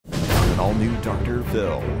all-new Dr.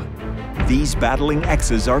 Phil. These battling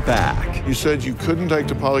exes are back. You said you couldn't take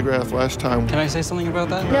the polygraph last time. Can I say something about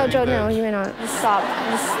that? No, Joe, no, you may not. Stop.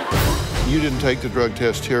 You didn't take the drug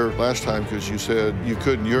test here last time because you said you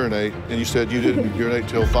couldn't urinate, and you said you didn't urinate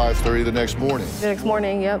till 5:30 the next morning. The next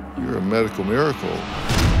morning, yep. You're a medical miracle.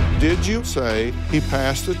 Did you say he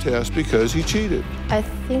passed the test because he cheated? I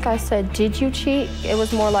think I said, did you cheat? It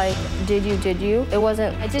was more like, did you? It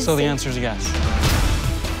wasn't, I didn't So the say, answer is yes.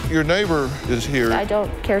 Your neighbor is here. I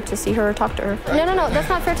don't care to see her or talk to her. No, that's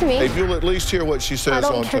not fair to me. If you'll at least hear what she says on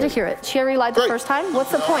tape. I don't care to hear it. She already lied the first time.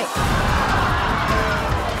 What's the point?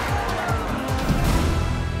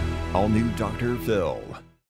 All-new Dr. Phil.